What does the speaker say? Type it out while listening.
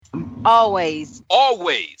Always.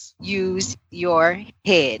 Always. Use your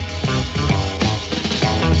head.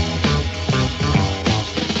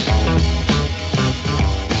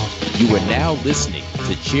 You are now listening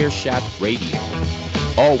to Chairshot Radio.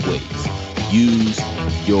 Always use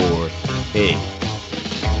your head.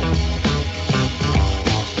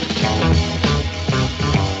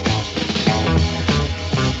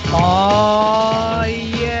 Oh,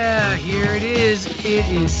 yeah, here it is. It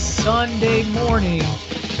is Sunday morning.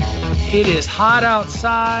 It is hot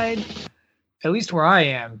outside, at least where I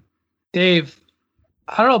am. Dave,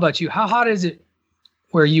 I don't know about you. How hot is it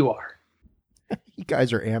where you are? You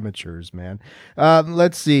guys are amateurs, man.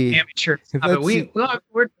 Let's see. Amateurs.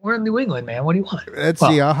 We're in New England, man. What do you want? Let's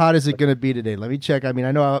see. How hot is it going to be today? Let me check. I mean,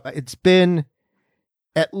 I know it's been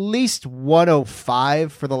at least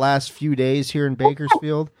 105 for the last few days here in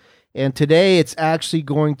Bakersfield. And today it's actually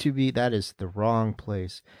going to be, that is the wrong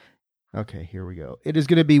place. Okay, here we go. It is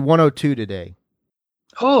going to be 102 today.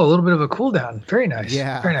 Oh, a little bit of a cool down. Very nice.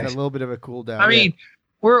 Yeah, very nice. A little bit of a cool down. I mean,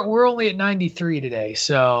 we're only at 93 today,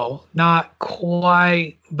 so not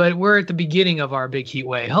quite, but we're at the beginning of our big heat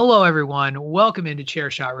wave. Hello, everyone. Welcome into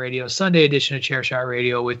Chairshot Radio, Sunday edition of Chairshot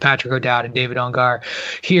Radio with Patrick O'Dowd and David Ungar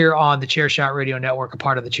here on the Chairshot Radio Network, a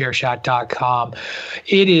part of the Chairshot.com.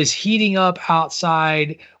 It is heating up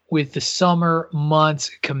outside with the summer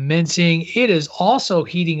months commencing. It is also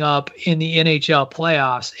heating up in the NHL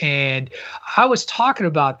playoffs, and I was talking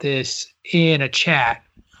about this in a chat.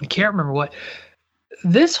 I can't remember what.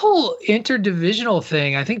 This whole interdivisional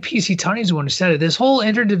thing, I think PC Tunney's the one who said it, this whole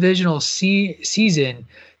interdivisional season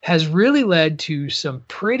has really led to some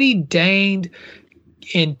pretty danged,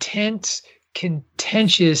 intense,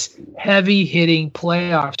 contentious, heavy-hitting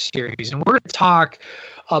playoff series. And we're going to talk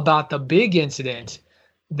about the big incident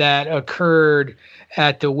that occurred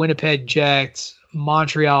at the Winnipeg Jets,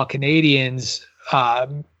 Montreal Canadiens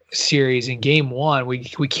series in game one. We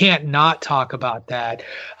can't not talk about that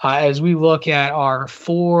as we look at our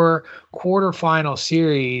 4 quarterfinal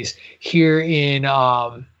series here in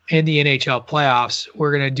the NHL playoffs.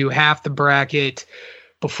 We're going to do half the bracket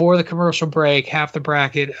before the commercial break, half the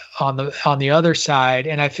bracket on the other side,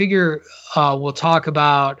 and I figure we'll talk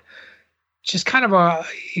about just kind of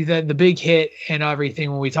the big hit and everything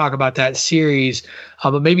when we talk about that series,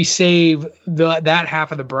 but maybe save that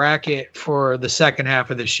half of the bracket for the second half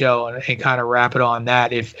of the show and kind of wrap it on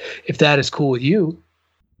that if that is cool with you.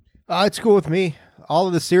 It's cool with me. All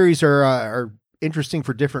of the series are interesting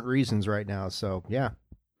for different reasons right now. So yeah.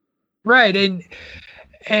 Right.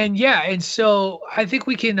 And so I think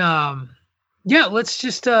we can, let's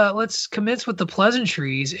just, let's commence with the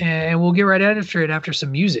pleasantries and we'll get right after it after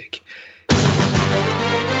some music.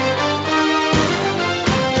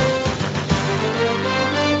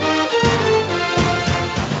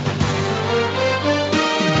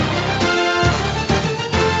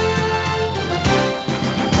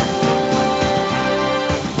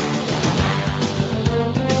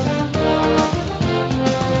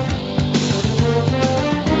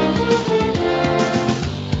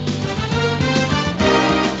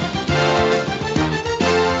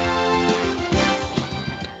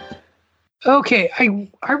 Okay,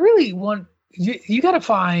 I really want you got to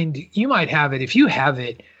find. You might have it if you have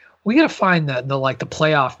it. We got to find the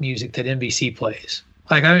playoff music that NBC plays.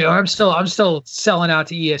 Like I'm still selling out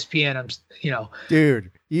to ESPN.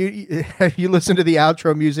 Dude, you listened to the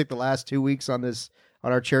outro music the last 2 weeks on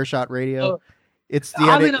our Chairshot Radio. It's the.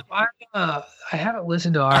 I haven't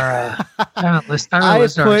listened to our. I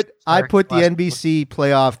put the NBC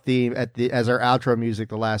playoff theme as our outro music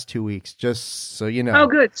the last 2 weeks, just so you know. Oh,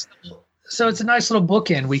 good. So it's a nice little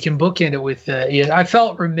bookend. We can bookend it with. I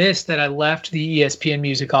felt remiss that I left the ESPN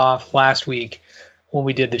music off last week when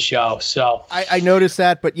we did the show. So I noticed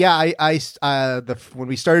that, but yeah, when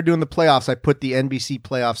we started doing the playoffs, I put the NBC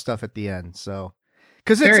playoff stuff at the end. So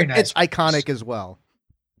because it's iconic as well.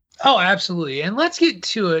 Oh, absolutely. And let's get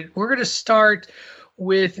to it. We're going to start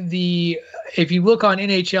with if you look on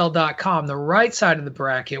NHL.com, the right side of the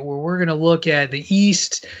bracket, where we're going to look at the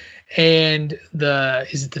East and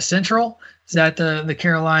is it the Central? Is that the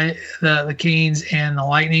Carolina, the Canes and the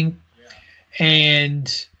Lightning? Yeah.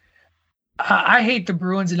 And I hate the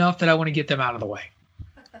Bruins enough that I want to get them out of the way.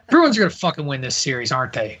 Bruins are going to fucking win this series,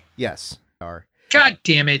 aren't they? Yes, they are. God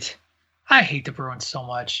damn it. I hate the Bruins so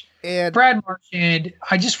much. And Brad Marchand,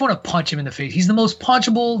 I just want to punch him in the face. He's the most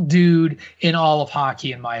punchable dude in all of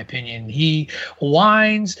hockey, in my opinion. He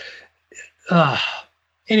whines.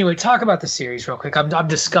 Anyway, talk about the series real quick. I'm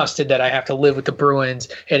disgusted that I have to live with the Bruins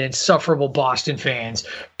and insufferable Boston fans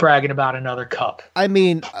bragging about another cup. I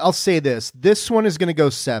mean, I'll say this. This one is going to go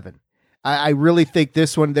 7. I really think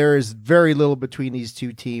this one, there is very little between these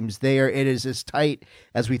two teams. It is as tight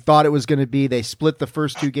as we thought it was going to be. They split the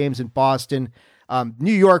first 2 games in Boston.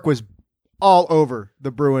 New York was all over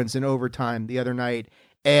the Bruins in overtime the other night,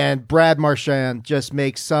 and Brad Marchand just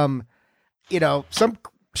makes some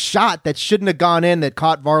shot that shouldn't have gone in that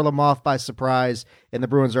caught Varlamov by surprise, and the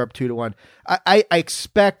Bruins are up 2-1. I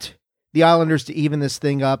expect the Islanders to even this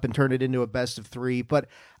thing up and turn it into a best of 3, but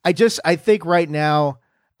I think right now,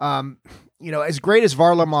 as great as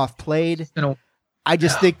Varlamov played, I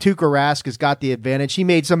just think Tuukka Rask has got the advantage. He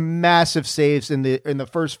made some massive saves in the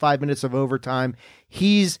first 5 minutes of overtime.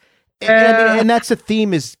 And that's the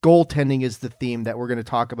theme, is goaltending is the theme that we're going to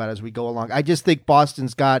talk about as we go along. I just think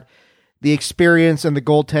Boston's got the experience, and the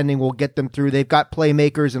goaltending will get them through. They've got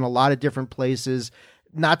playmakers in a lot of different places.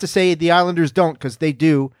 Not to say the Islanders don't, because they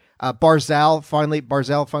do. Barzal finally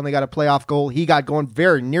got a playoff goal. He got going,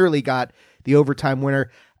 very nearly got the overtime winner.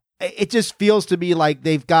 It just feels to me like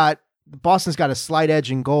Boston's got a slight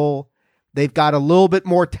edge in goal. They've got a little bit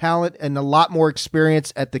more talent and a lot more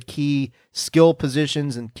experience at the key skill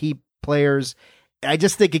positions and key players. I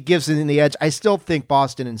just think it gives it the edge. I still think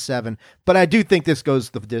Boston in 7, but I do think this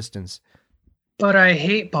goes the distance. But I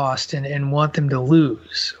hate Boston and want them to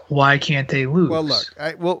lose. Why can't they lose? Well,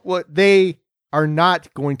 look, they are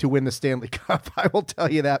not going to win the Stanley Cup. I will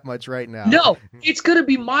tell you that much right now. No, it's going to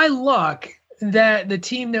be my luck that the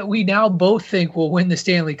team that we now both think will win the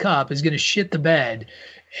Stanley Cup is going to shit the bed,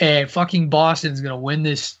 and fucking Boston's going to win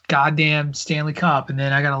this goddamn Stanley Cup. And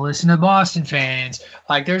then I got to listen to Boston fans.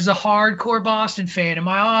 Like, there's a hardcore Boston fan in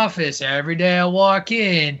my office every day I walk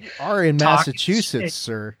in. You are in Massachusetts,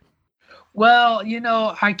 sir. Well,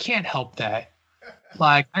 I can't help that.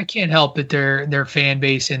 Like, I can't help that their fan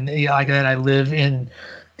base, and like that I live in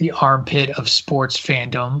the armpit of sports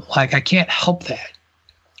fandom. Like, I can't help that.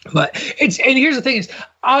 But and here's the thing is,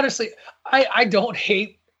 honestly, I don't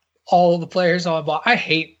hate all the players on ball. I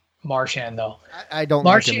hate Marchand though. I don't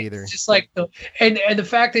Marchand like him either. Just like and the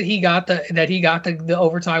fact that he got the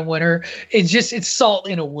overtime winner, it's salt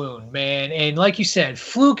in a wound, man. And like you said,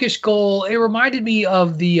 flukish goal. It reminded me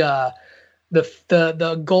of the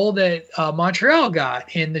goal that Montreal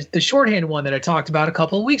got in the shorthand one that I talked about a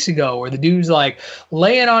couple of weeks ago, where the dude's like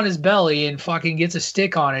laying on his belly and fucking gets a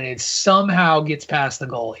stick on it, and it somehow gets past the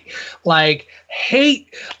goalie. Like,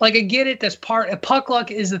 I get it. That's puck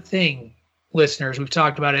luck is a thing, listeners. We've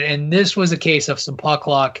talked about it, and this was a case of some puck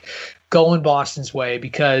luck going Boston's way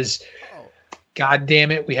because. God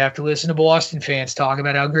damn it, we have to listen to Boston fans talk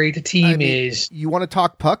about how great the team is. You want to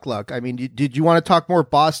talk puck luck? I mean, did you want to talk more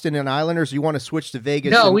Boston and Islanders, or you want to switch to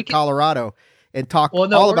Vegas and Colorado and talk all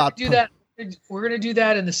about that? We're going to do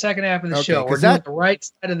that in the second half of the show. We're doing the right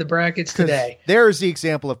side of the brackets today. There's the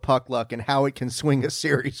example of puck luck and how it can swing a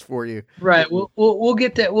series for you. Right. We'll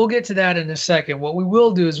get that. We'll get to that in a second. What we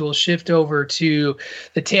will do is we'll shift over to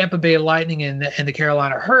the Tampa Bay Lightning and the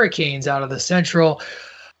Carolina Hurricanes out of the Central.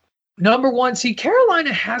 Number 1 seed,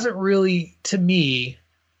 Carolina hasn't really, to me,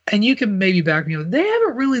 and you can maybe back me up, they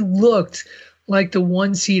haven't really looked like the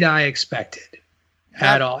 1 seed I expected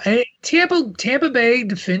at all. And Tampa Bay,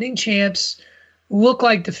 defending champs, look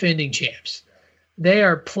like defending champs. They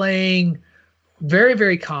are playing very,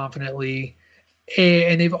 very confidently,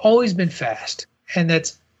 and they've always been fast. And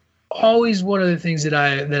that's always one of the things that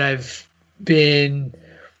I've been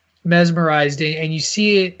mesmerized, and you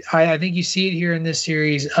see it. I think you see it here in this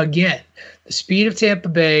series again. The speed of Tampa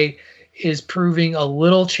Bay is proving a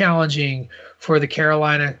little challenging for the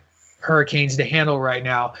Carolina Hurricanes to handle right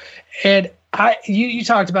now. And you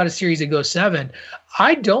talked about a series that goes 7.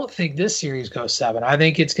 I don't think this series goes 7. I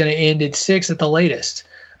think it's going to end at 6 at the latest,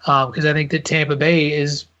 because I think that Tampa Bay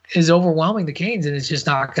is overwhelming the Canes, and it's just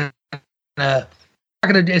not going to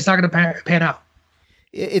pan out.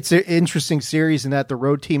 It's an interesting series in that the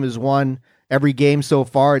road team has won every game so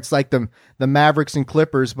far. It's like the Mavericks and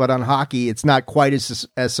Clippers, but on hockey, it's not quite as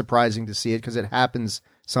surprising to see it because it happens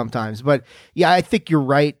sometimes. But yeah, I think you're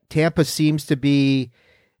right. Tampa seems to be,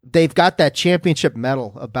 they've got that championship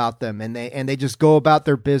medal about them, and they just go about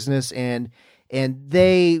their business, and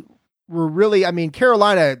they were really, I mean,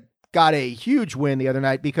 Carolina got a huge win the other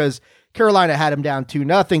night because Carolina had them down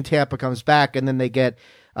 2-0. Tampa comes back, and then they get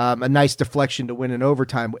a nice deflection to win in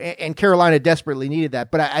overtime, and Carolina desperately needed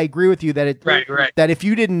that. But I agree with you that that if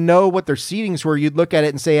you didn't know what their seedings were, you'd look at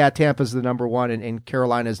it and say, Tampa's the number 1 and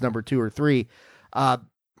Carolina's number 2 or 3.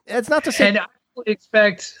 It's not to say. And I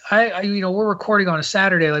expect, we're recording on a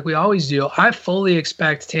Saturday like we always do. I fully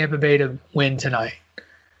expect Tampa Bay to win tonight.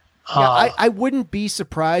 I wouldn't be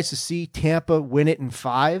surprised to see Tampa win it in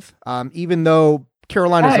 5, even though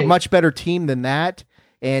Carolina is a much better team than that.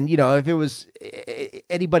 And, if it was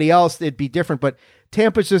anybody else, it'd be different. But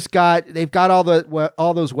Tampa's they've got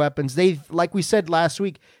all those weapons. Like we said last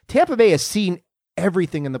week, Tampa Bay has seen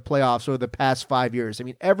everything in the playoffs over the past 5 years. I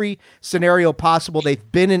mean, every scenario possible.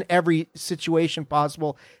 They've been in every situation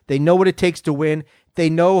possible. They know what it takes to win. They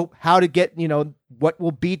know how to get, what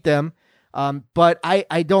will beat them. But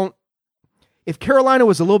I don't, if Carolina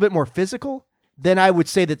was a little bit more physical, then I would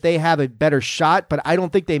say that they have a better shot, but I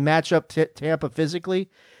don't think they match up Tampa physically,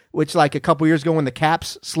 which like a couple years ago when the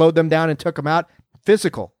Caps slowed them down and took them out,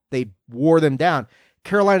 physical. They wore them down.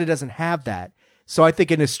 Carolina doesn't have that. So I think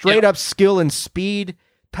in a straight up skill and speed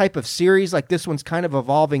type of series like this one's kind of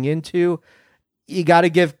evolving into, you got to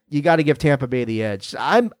give Tampa Bay the edge.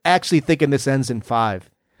 I'm actually thinking this ends in 5.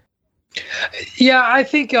 Yeah, I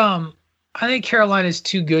think Carolina is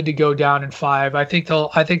too good to go down in 5. I think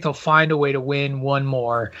they'll find a way to win one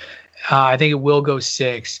more. I think it will go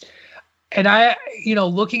 6. And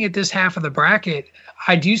looking at this half of the bracket,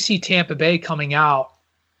 I do see Tampa Bay coming out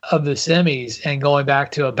of the semis and going back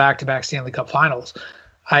to a back-to-back Stanley Cup Finals.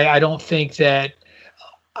 I don't think that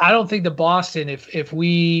Boston, if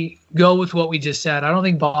we go with what we just said, I don't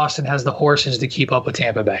think Boston has the horses to keep up with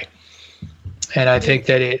Tampa Bay. And I think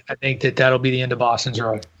that that'll be the end of Boston's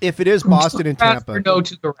road. If it is Boston and Tampa, no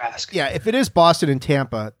to the Rask. Yeah, if it is Boston and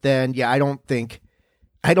Tampa, then I don't think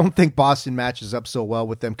Boston matches up so well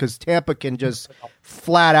with them because Tampa can just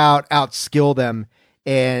flat out outskill them,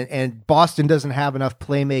 and Boston doesn't have enough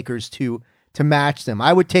playmakers to match them.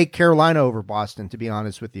 I would take Carolina over Boston, to be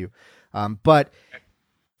honest with you. But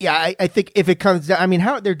yeah, I think if it comes down, I mean,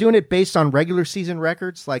 how they're doing it based on regular season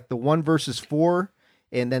records, like the 1 versus 4.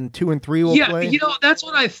 And then 2 and 3 will play. Yeah, that's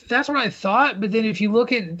what I thought. But then if you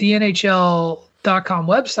look at the NHL.com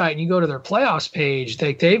website and you go to their playoffs page,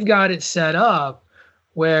 they've got it set up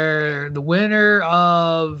where the winner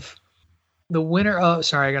of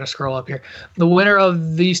sorry, I got to scroll up here. The winner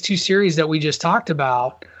of these 2 series that we just talked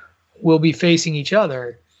about will be facing each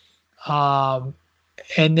other. And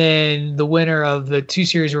then the winner of the 2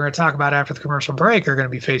 series we're going to talk about after the commercial break are going to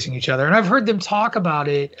be facing each other. And I've heard them talk about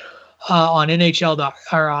it on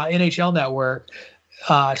NHL Network,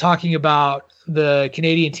 talking about the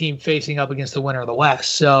Canadian team facing up against the winner of the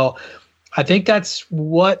West. So I think that's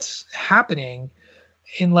what's happening,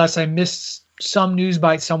 unless I missed some news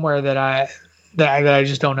bite somewhere that I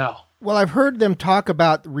just don't know. Well, I've heard them talk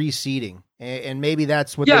about reseeding, and maybe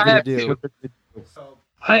that's what they're going to do.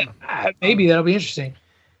 Maybe that'll be interesting.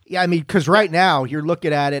 Yeah, I mean, because right now you're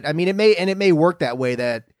looking at it. I mean, it may work that way,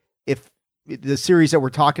 that if the series that we're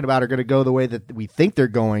talking about are going to go the way that we think they're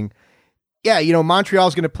going,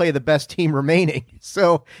 Montreal's going to play the best team remaining.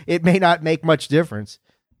 So it may not make much difference.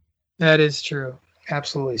 That is true.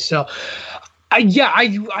 Absolutely. So I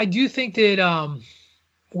do think that,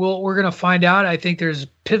 we're going to find out. I think there's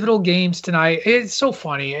pivotal games tonight. It's so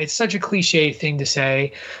funny. It's such a cliche thing to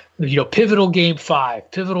say, pivotal game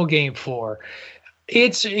 5, pivotal game 4.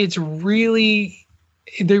 It's really,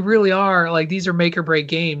 they really are like, these are make or break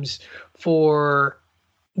games for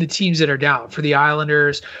the teams that are down, for the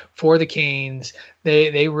Islanders, for the Canes.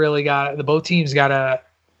 They really both teams got to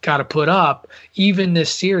put up even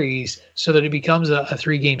this series so that it becomes a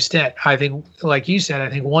 3-game stint. I think, like you said,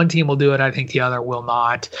 I think one team will do it. I think the other will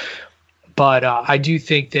not. But I do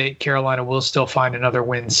think that Carolina will still find another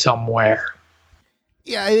win somewhere.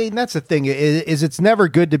 Yeah, I mean, that's the thing is it's never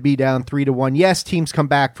good to be down 3-1. Yes, teams come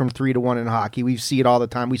back from 3-1 in hockey. We see it all the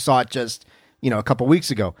time. We saw it just, a couple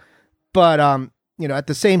weeks ago. But, at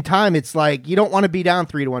the same time, it's like you don't want to be down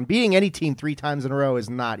 3-1. Beating any team 3 times in a row is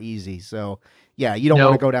not easy. So, yeah, you don't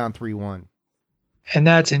want to go down 3-1. And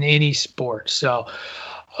that's in any sport. So,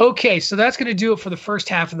 okay, so that's going to do it for the first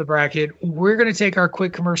half of the bracket. We're going to take our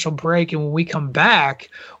quick commercial break, and when we come back,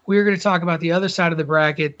 we're going to talk about the other side of the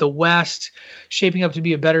bracket, the West, shaping up to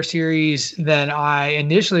be a better series than I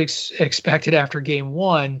initially expected after Game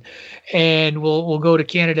 1. And we'll go to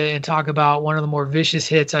Canada and talk about one of the more vicious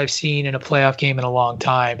hits I've seen in a playoff game in a long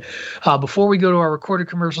time. Before we go to our recorded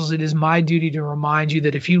commercials, it is my duty to remind you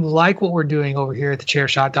that if you like what we're doing over here at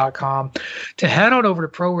thechairshot.com, to head on over to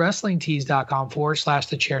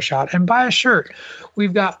prowrestlingtees.com/thechairshot and buy a shirt.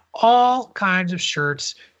 We've got all kinds of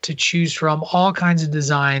shirts to choose from, all kinds of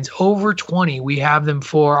designs, over 20. We have them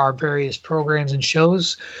for our various programs and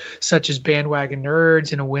shows, such as Bandwagon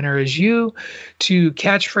Nerds and A Winner Is You, to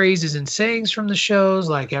catchphrases and sayings from the shows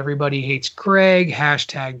like Everybody Hates Greg,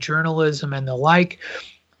 #journalism, and the like.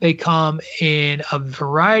 They come in a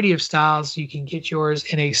variety of styles. You can get yours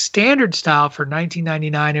in a standard style for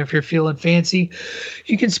 $19.99. If you're feeling fancy,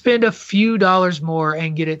 you can spend a few dollars more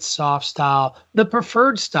and get it soft style, the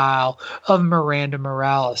preferred style of Miranda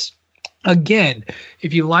Morales. Again,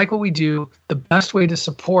 if you like what we do, the best way to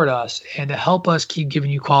support us and to help us keep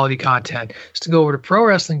giving you quality content is to go over to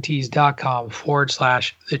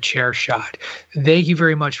prowrestlingtees.com/thechairshot. Thank you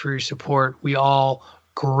very much for your support. We all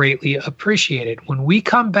greatly appreciate it. When we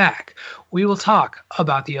come back, we will talk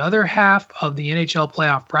about the other half of the NHL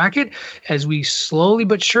playoff bracket as we slowly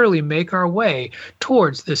but surely make our way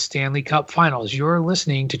towards the Stanley Cup Finals. You're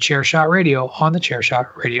listening to Chairshot Radio on the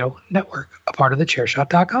Chairshot Radio Network, a part of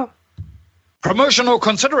thechairshot.com. Promotional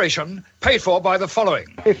consideration paid for by the following.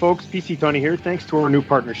 Hey folks, PC Tony here. Thanks to our new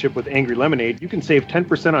partnership with Angry Lemonade, you can save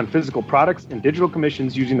 10% on physical products and digital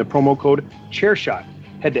commissions using the promo code Chairshot.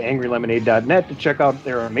 Head to angrylemonade.net to check out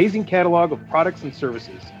their amazing catalog of products and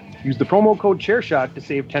services. Use the promo code Chairshot to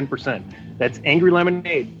save 10%. That's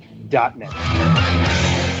angrylemonade.net.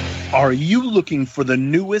 Are you looking for the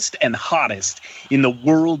newest and hottest in the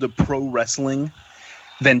world of pro wrestling?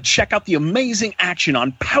 Then check out the amazing action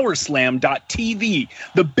on Powerslam.tv,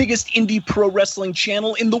 the biggest indie pro wrestling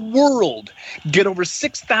channel in the world. Get over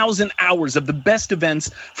 6,000 hours of the best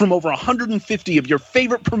events from over 150 of your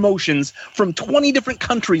favorite promotions from 20 different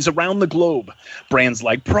countries around the globe. Brands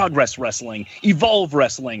like Progress Wrestling, Evolve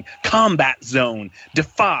Wrestling, Combat Zone,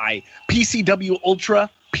 Defy, PCW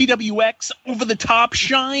Ultra, PWX, Over the Top,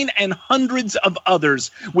 Shine, and hundreds of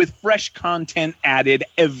others with fresh content added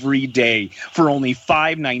every day for only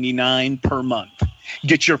 $5.99 per month.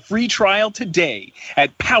 Get your free trial today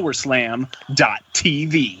at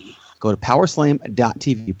Powerslam.tv. Go to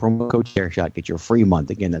Powerslam.tv, promo code Chairshot. Get your free month.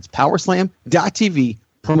 Again, that's Powerslam.tv,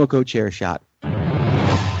 promo code Chairshot.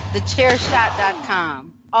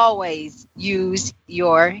 Thechairshot.com. Always use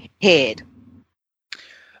your head.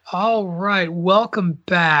 All right, welcome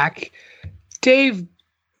back. Dave,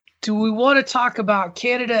 do we want to talk about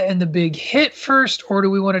Canada and the big hit first, or do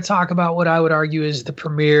we want to talk about what I would argue is the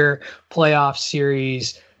premier playoff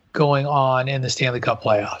series going on in the Stanley Cup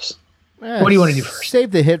playoffs? What do you want to do first?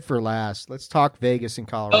 Save the hit for last. Let's talk Vegas and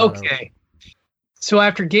Colorado. Okay. So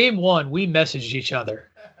after game one, we messaged each other.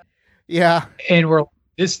 Yeah. And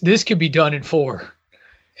this could be done in 4.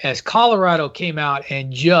 As Colorado came out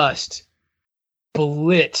and just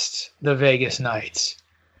blitzed the Vegas Knights.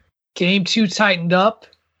 Game 2 tightened up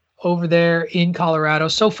over there in Colorado.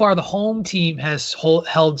 So far, the home team has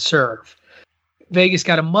held serve. Vegas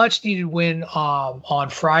got a much-needed win on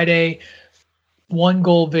Friday.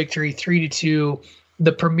 1-goal victory, 3-2.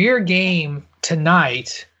 The premier game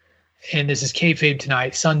tonight, and this is kayfabe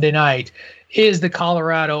tonight, Sunday night, is the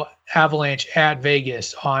Colorado Avalanche at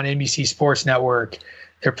Vegas on NBC Sports Network.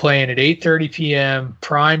 They're playing at 8:30 p.m.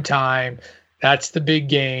 prime time. That's the big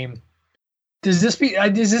game. Is this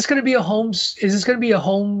going to be a home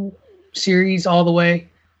series all the way?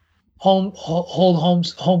 Home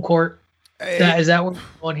court. Is that what's going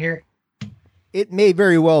on here? It may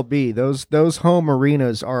very well be. Those home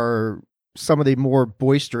arenas are some of the more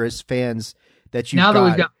boisterous fans that now that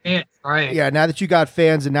we've got fans, right? Yeah, now that you got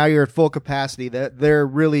fans and now you're at full capacity, that they're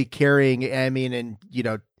really carrying. I mean, and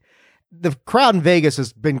the crowd in Vegas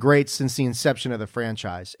has been great since the inception of the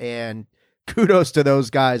franchise, and kudos to those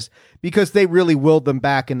guys because they really willed them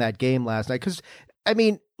back in that game last night. Because, I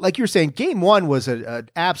mean, like you were saying, game 1 was an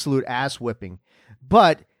absolute ass whipping,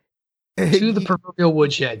 but to the proverbial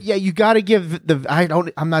woodshed. Yeah, you got to give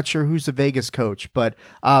I'm not sure who's the Vegas coach, but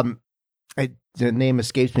the name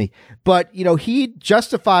escapes me. But, he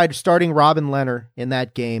justified starting Robin Lehner in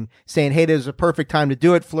that game, saying, hey, this is a perfect time to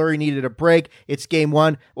do it. Fleury needed a break. It's game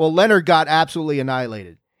 1. Well, Lehner got absolutely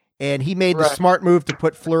annihilated. And he made the smart move to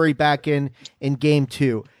put Fleury back in game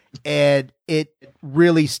 2. And it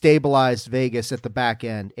really stabilized Vegas at the back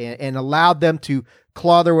end and allowed them to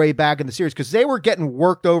claw their way back in the series because they were getting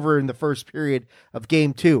worked over in the first period of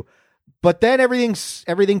game 2. But then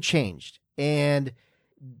everything changed. And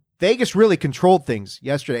Vegas really controlled things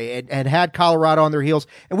yesterday and had Colorado on their heels.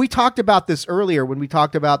 And we talked about this earlier when we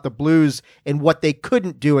talked about the Blues and what they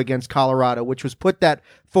couldn't do against Colorado, which was put that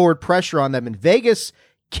forward pressure on them. And Vegas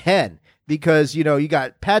can, because, you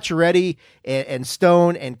got Pacioretty and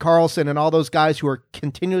Stone and Carlson and all those guys who are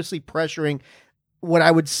continuously pressuring. What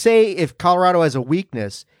I would say, if Colorado has a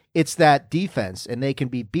weakness, it's that defense, and they can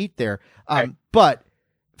be beat there. But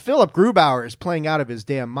Philip Grubauer is playing out of his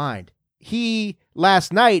damn mind.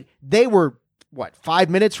 Last night, they were, 5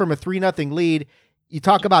 minutes from a 3-0 lead. You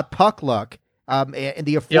talk about puck luck, and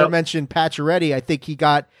the aforementioned Pacioretty, I think he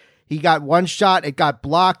got one shot, it got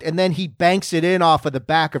blocked, and then he banks it in off of the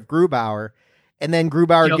back of Grubauer, and then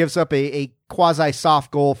Grubauer gives up a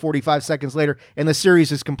quasi-soft goal 45 seconds later, and the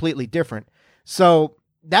series is completely different. So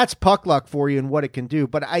that's puck luck for you and what it can do.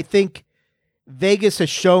 But I think Vegas has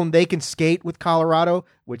shown they can skate with Colorado,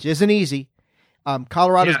 which isn't easy.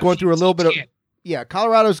 Colorado's going through a little bit of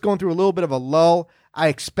Colorado's going through a little bit of a lull. I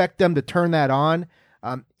expect them to turn that on.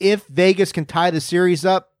 If Vegas can tie the series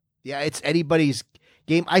up, it's anybody's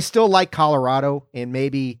game. I still like Colorado in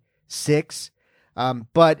maybe 6,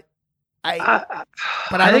 but I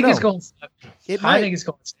think it's going 7. I think it's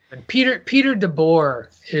going 7. Peter DeBoer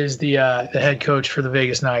is the head coach for the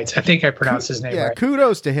Vegas Knights. I think I pronounced his name right.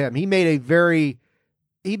 Kudos to him. He made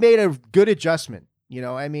a good adjustment.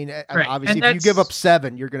 I mean, obviously, if you give up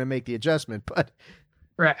 7, you're going to make the adjustment. But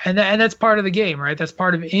right, and that's part of the game, right? That's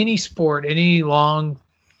part of any sport, any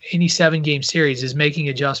 7-game series is making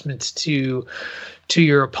adjustments to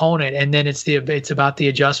your opponent, and then it's about the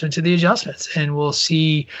adjustment to the adjustments, and we'll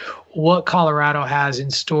see what Colorado has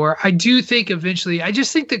in store. I do think eventually, I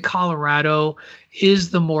just think that Colorado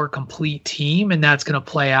is the more complete team, and that's going to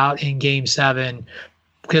play out in Game 7.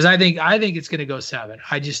 Because I think it's going to go 7.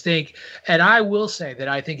 I just think, and I will say that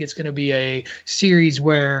I think it's going to be a series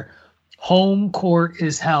where home court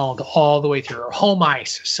is held all the way through, or home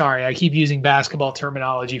ice. Sorry, I keep using basketball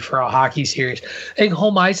terminology for a hockey series. I think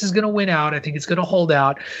home ice is going to win out. I think it's going to hold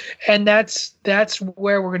out, and that's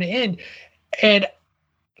where we're going to end. And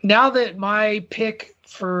now that my pick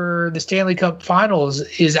for the Stanley Cup Finals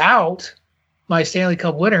is out, my Stanley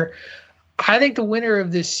Cup winner, I think the winner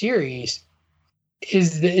of this series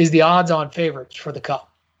is the odds-on favorite for the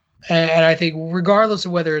Cup. And I think regardless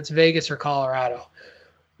of whether it's Vegas or Colorado,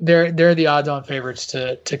 they're the odds-on favorites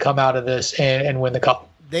to come out of this and win the Cup.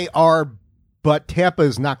 They are, but Tampa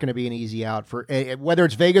is not going to be an easy out for whether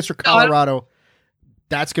it's Vegas or Colorado.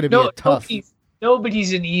 That's going to be a tough.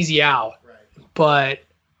 Nobody's an easy out, right. But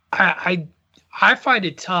I find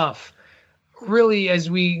it tough. Really,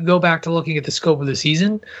 as we go back to looking at the scope of the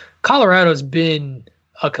season, Colorado's been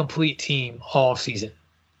a complete team all season.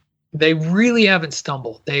 They really haven't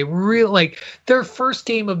stumbled. They really their first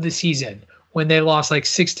game of the season when they lost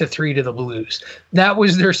 6-3 to the Blues. That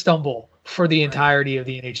was their stumble for the entirety of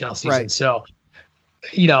the NHL season. Right. So,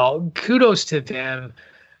 kudos to them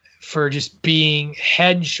for just being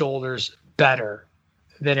head and shoulders better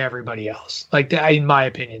than everybody else, in my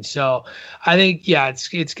opinion. So I think,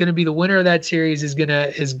 it's going to be the winner of that series is going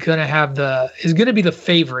to be the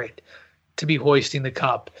favorite to be hoisting the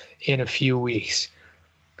cup in a few weeks.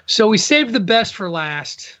 So we saved the best for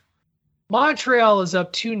last. Montreal is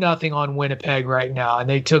up 2-0 on Winnipeg right now, and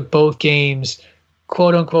they took both games,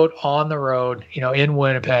 quote unquote, on the road, in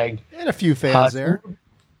Winnipeg. And a few fans there.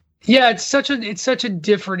 Yeah, it's such a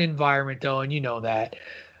different environment though, and you know that.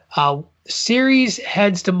 Series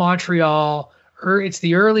heads to Montreal. It's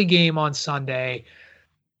the early game on Sunday.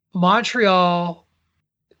 Montreal,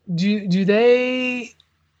 do they?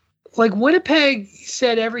 Winnipeg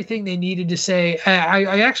said everything they needed to say.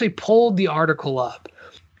 I actually pulled the article up.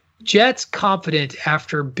 Jets confident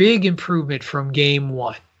after big improvement from Game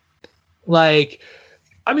 1. What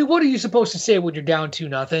are you supposed to say when you're down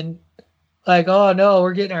 2-0? Oh no,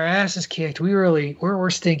 we're getting our asses kicked. We're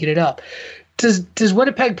stinking it up. Does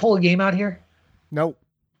Winnipeg pull a game out here? Nope.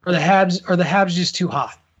 Are the Habs just too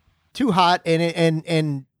hot? Too hot,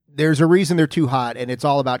 and there's a reason they're too hot, and it's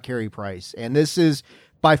all about Carey Price. And this is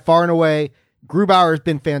by far and away, Grubauer has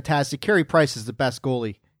been fantastic. Carey Price is the best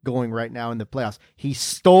goalie going right now in the playoffs. He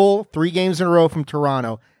stole 3 games in a row from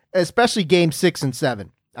Toronto, especially Game 6 and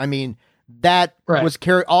 7. I mean, that was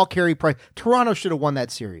all Carey Price. Toronto should have won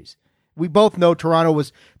that series. We both know Toronto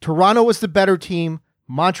was the better team.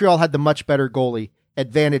 Montreal had the much better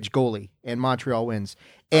advantage goalie, and Montreal wins.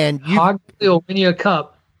 And will win you a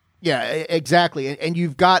cup. Yeah, exactly. And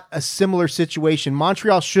you've got a similar situation.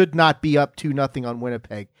 Montreal should not be up 2-0 on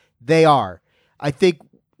Winnipeg. They are. I think,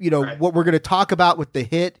 what we're going to talk about with the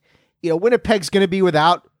hit, Winnipeg's going to be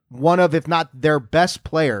without one of, if not their best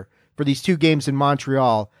player for these 2 games in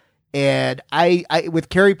Montreal. And I with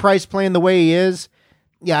Carey Price playing the way he is,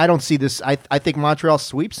 I don't see this. I think Montreal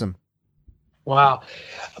sweeps them. Wow.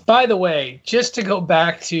 By the way, just to go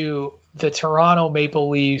back to the Toronto Maple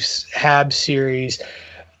Leafs Habs series,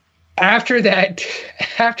 after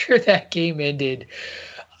that game ended,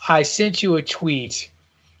 I sent you a tweet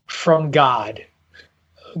from God,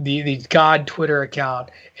 the God Twitter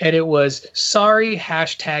account, and it was, sorry,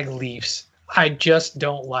 #Leafs. I just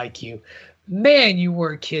don't like you. Man, you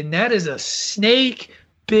weren't kidding. That is a snake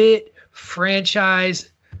bit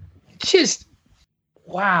franchise. Just,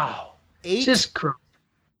 wow. Just gross.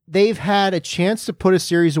 They've had a chance to put a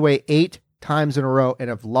series away 8 times in a row and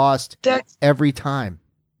have lost every time.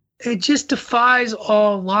 It just defies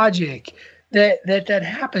all logic that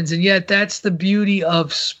happens. And yet that's the beauty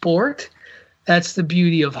of sport. That's the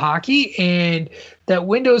beauty of hockey. And that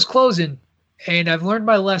window's closing. And I've learned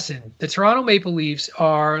my lesson. The Toronto Maple Leafs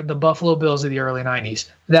are the Buffalo Bills of the early 90s.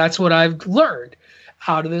 That's what I've learned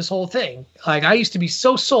out of this whole thing. Like, I used to be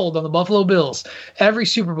so sold on the Buffalo Bills every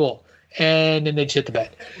Super Bowl, and then they'd shit the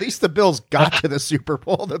bed. At least the Bills got to the Super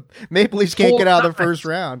Bowl. The Maple Leafs can't get out of the first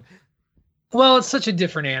round. Well, it's such a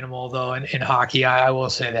different animal, though, in hockey. I will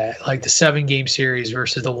say that. Like the 7-game series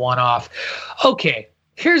versus the one-off. Okay,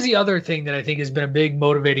 here's the other thing that I think has been a big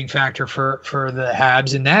motivating factor for the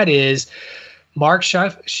Habs, and that is Mark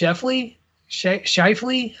Scheifele.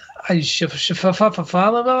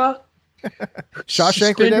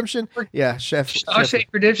 Shawshank Redemption? Yeah, Shawshank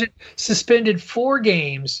Redemption suspended 4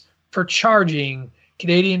 games for charging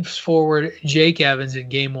Canadian forward Jake Evans in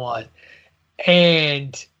game 1.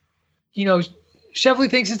 And, you know,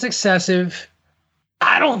 Scheifele thinks it's excessive.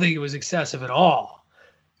 I don't think it was excessive at all,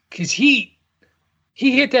 because he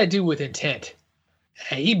hit that dude with intent.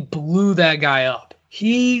 And he blew that guy up.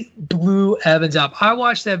 He blew Evans up. I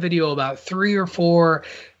watched that video about 3 or 4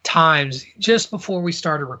 times just before we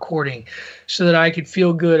started recording so that I could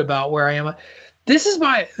feel good about where I am. This is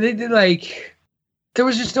there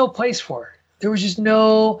was just no place for it. There was just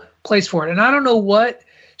no place for it. And I don't know what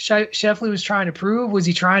Scheifele was trying to prove. Was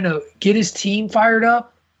he trying to get his team fired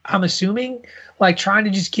up? I'm assuming, like, trying to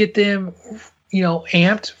just get them, you know,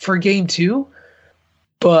 amped for game 2.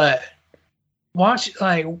 But watch,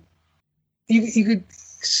 like, you could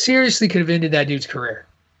seriously could have ended that dude's career.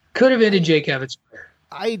 Could have ended Jake Evans' career.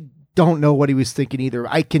 I don't know what he was thinking either.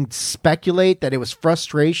 I can speculate that it was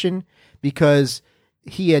frustration because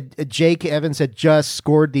Jake Evans had just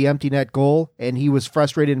scored the empty net goal and he was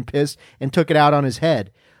frustrated and pissed and took it out on his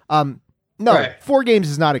head. No, right. 4 games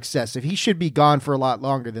is not excessive. He should be gone for a lot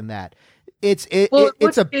longer than that. What's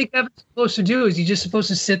Jake Evans supposed to do? Is he just supposed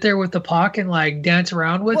to sit there with the puck and like dance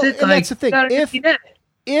around with it? And that's the thing.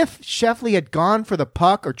 If Scheifele had gone for the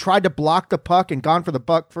puck or tried to block the puck and gone for the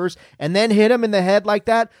puck first and then hit him in the head like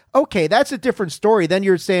that, okay, that's a different story. Then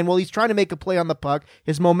you're saying, well, he's trying to make a play on the puck.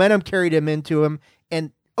 His momentum carried him into him.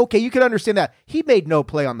 And okay, you could understand that. He made no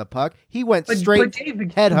play on the puck. He went straight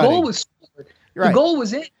head hunting. The goal was scored. Right. The goal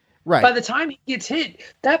was in. Right. By the time he gets hit,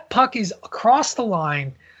 that puck is across the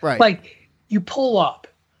line. Right. Like, you pull up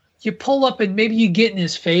and maybe you get in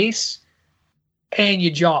his face and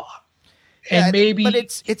you jaw. And maybe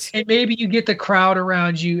you get the crowd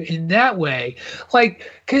around you in that way.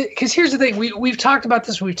 Like, because here's the thing, we've talked about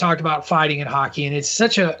this. We've talked about fighting in hockey, and it's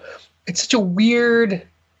such a weird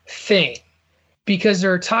thing, because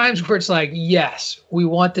there are times where it's like, yes, we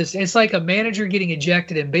want this. It's like a manager getting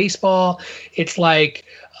ejected in baseball. It's like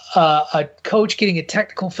a coach getting a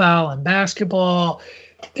technical foul in basketball.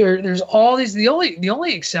 There's all these. The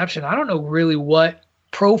only exception, I don't know really what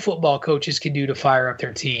pro football coaches can do to fire up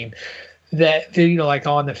their team, that, you know, like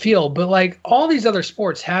on the field, but like all these other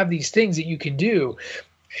sports have these things that you can do.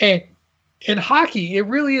 And in hockey, it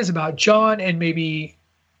really is about John and maybe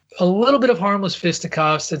a little bit of harmless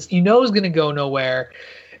fisticuffs that is going to go nowhere,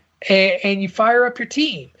 and you fire up your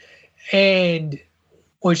team. And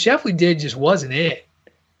what Scheifele did just wasn't it.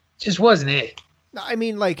 I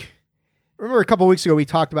mean, like, remember a couple of weeks ago we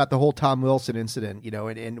talked about the whole Tom Wilson incident, you know,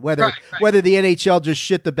 and whether the NHL just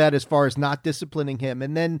shit the bed as far as not disciplining him.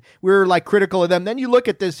 And then we were like critical of them. Then you look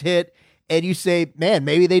at this hit and you say, man,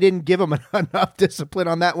 maybe they didn't give him enough discipline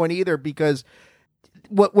on that one either, because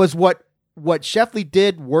what Scheifele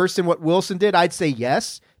did worse than what Wilson did? I'd say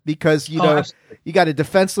yes, because, you know, you got a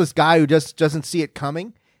defenseless guy who just doesn't see it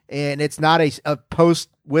coming, and it's not a post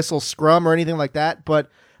whistle scrum or anything like that. But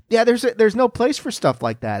yeah, there's no place for stuff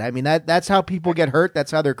like that. I mean, that's how people get hurt.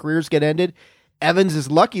 That's how their careers get ended. Evans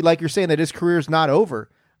is lucky, like you're saying, that his career's not over.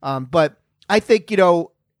 But I think, you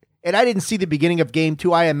know, and I didn't see the beginning of game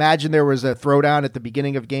 2. I imagine there was a throwdown at the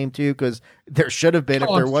beginning of game 2, because there should have been if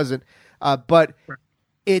there wasn't. But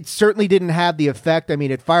it certainly didn't have the effect. I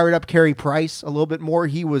mean, it fired up Carey Price a little bit more.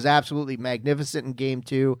 He was absolutely magnificent in game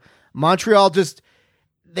 2. Montreal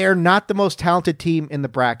they're not the most talented team in the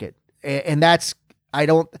bracket. And that's,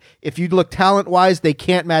 if you look talent-wise, they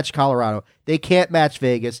can't match Colorado. They can't match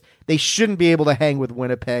Vegas. They shouldn't be able to hang with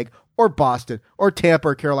Winnipeg or Boston or Tampa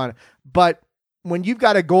or Carolina. But when you've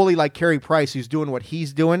got a goalie like Carey Price who's doing what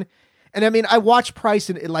he's doing, and I mean, I watched Price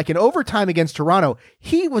in overtime against Toronto.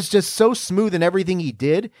 He was just so smooth in everything he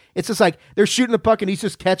did. It's just like they're shooting the puck and he's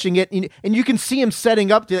just catching it. And you can see him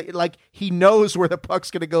setting up to, like, he knows where the puck's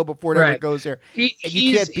going to go before it ever goes there. You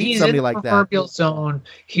can't beat somebody like that. He's in the proverbial zone.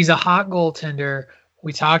 He's a hot goaltender.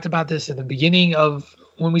 We talked about this at the beginning of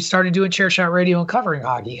when we started doing Chairshot Radio and covering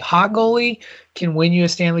hockey. Hot goalie can win you a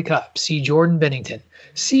Stanley Cup. See Jordan Bennington.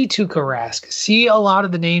 See Tuukka Rask. See a lot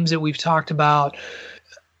of the names that we've talked about.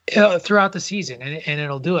 throughout the season, and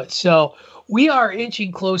it'll do it. So we are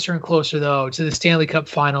inching closer and closer, though, to the Stanley Cup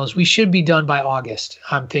Finals. We should be done by August.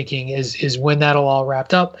 I'm thinking is when that'll all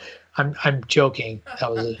wrapped up. I'm joking. I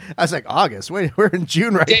was like, August. Wait, we're in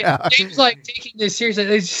June now. Dave's like taking this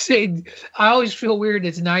seriously. I always feel weird.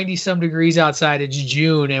 It's 90-some degrees outside. It's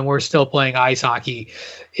June, and we're still playing ice hockey.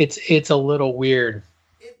 It's a little weird.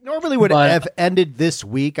 It normally would have ended this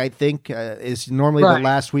week, I think, is normally the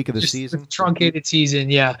last week of the season. Truncated season,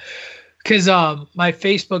 yeah. Because my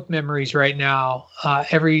Facebook memories right now,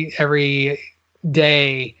 every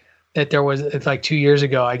day that there was, it's like 2 years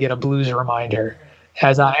ago, I get a Blues reminder.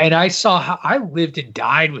 I saw how I lived and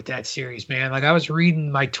died with that series, man. Like I was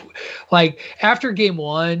reading like after game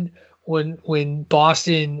one, when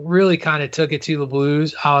Boston really kind of took it to the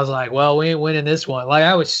Blues, I was like, well, we ain't winning this one. Like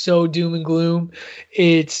I was so doom and gloom.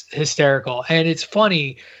 It's hysterical. And it's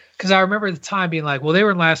funny because I remember at the time being like, well, they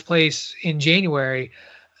were in last place in January.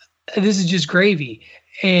 This is just gravy.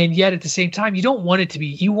 And yet at the same time, you don't want it to be,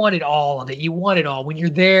 you want all of it. You want it all. When you're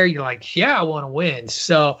there, you're like, yeah, I want to win.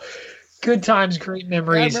 So good times, great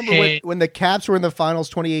memories. I remember when the Caps were in the finals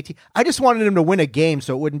 2018, I just wanted them to win a game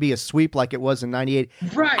so it wouldn't be a sweep like it was in 98.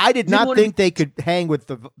 Right. I did not think they could hang with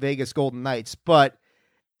the Vegas Golden Knights.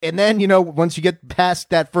 And then, once you get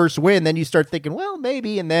past that first win, then you start thinking, well,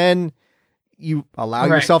 maybe. And then you allow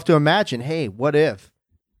yourself to imagine, hey, what if?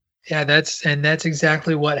 Yeah, that's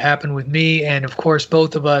exactly what happened with me. And of course,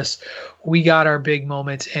 both of us, we got our big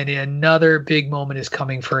moments, and another big moment is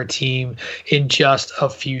coming for a team in just a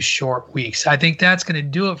few short weeks. I think that's going to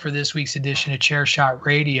do it for this week's edition of Chairshot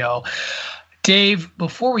Radio. Dave,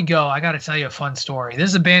 before we go, I got to tell you a fun story.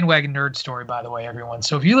 This is a Bandwagon Nerd story, by the way, everyone.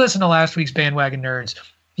 So if you listen to last week's Bandwagon Nerds,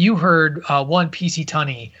 you heard one PC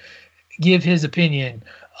Tunney give his opinion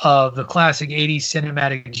of the classic 80s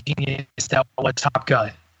cinematic genius that was Top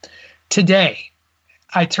Gun. Today,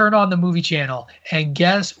 I turn on the movie channel, and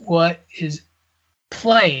guess what is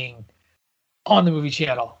playing on the movie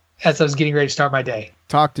channel as I was getting ready to start my day?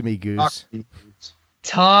 Talk to me, Goose.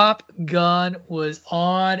 Top Gun was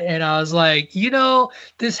on, and I was like,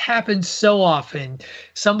 this happens so often.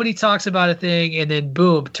 Somebody talks about a thing, and then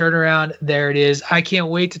boom, turn around, there it is. I can't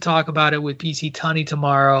wait to talk about it with PC Tunney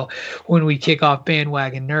tomorrow when we kick off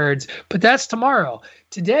Bandwagon Nerds. But that's tomorrow.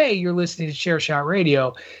 Today, you're listening to Chairshot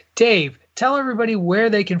Radio. Dave, tell everybody where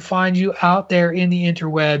they can find you out there in the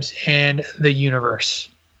interwebs and the universe.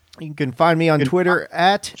 You can find me on Twitter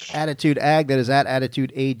at AttitudeAg, that is at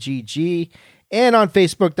AttitudeAGG, and on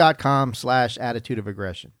Facebook.com/Attitude of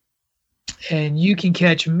Aggression. And you can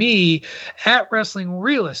catch me at Wrestling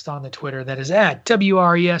Realist on the Twitter. That is at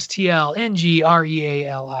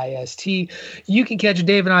WRESTLNGREALIST. You can catch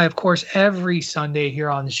Dave and I, of course, every Sunday here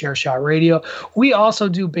on the Chairshot Radio. We also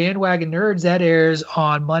do Bandwagon Nerds. That airs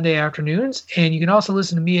on Monday afternoons. And you can also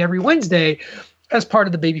listen to me every Wednesday as part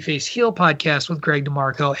of the Babyface Heel podcast with Greg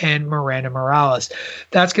DeMarco and Miranda Morales.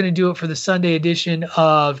 That's going to do it for the Sunday edition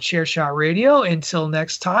of Chairshot Radio. Until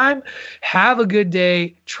next time, have a good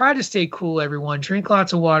day. Try to stay cool, everyone. Drink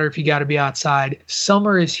lots of water if you got to be outside.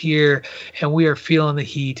 Summer is here, and we are feeling the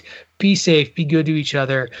heat. Be safe. Be good to each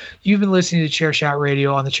other. You've been listening to Chairshot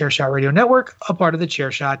Radio on the Chairshot Radio Network, a part of the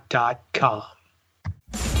Chairshot.com.